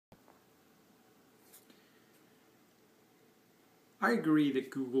I agree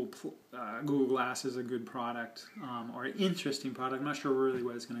that Google Glass is a good product, or an interesting product. I'm not sure really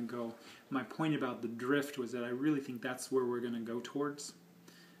where it's going to go. My point about the drift was that I really think that's where we're going to go towards,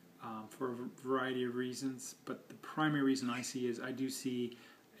 for a variety of reasons. But the primary reason I see is I do see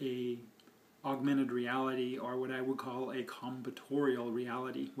a augmented reality, or what I would call a combinatorial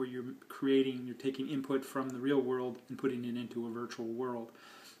reality, where you're taking input from the real world and putting it into a virtual world.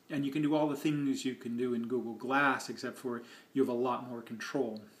 And you can do all the things you can do in Google Glass, except for you have a lot more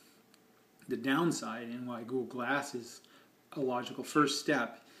control. The downside, and why Google Glass is a logical first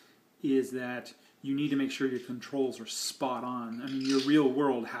step, is that you need to make sure your controls are spot on. I mean, your real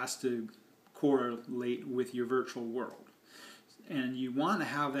world has to correlate with your virtual world. And you want to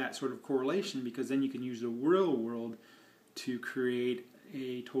have that sort of correlation, because then you can use the real world to create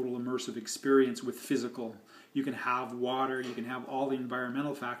a total immersive experience with physical. You can have water, you can have all the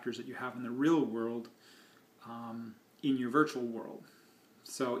environmental factors that you have in the real world in your virtual world.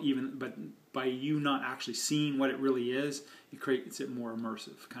 So but by you not actually seeing what it really is, it creates it more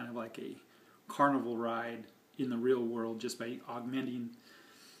immersive, kind of like a carnival ride in the real world, just by augmenting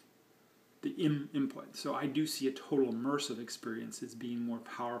the input. So I do see a total immersive experience as being more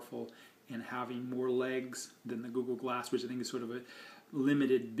powerful and having more legs than the Google Glass, which I think is sort of a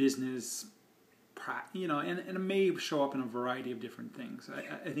limited business, and it may show up in a variety of different things.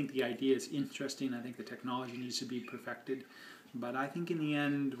 I think the idea is interesting. I think the technology needs to be perfected. But I think in the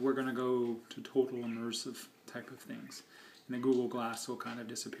end, we're going to go to total immersive type of things. And the Google Glass will kind of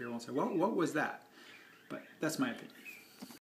disappear. We'll say, well, what was that? But that's my opinion.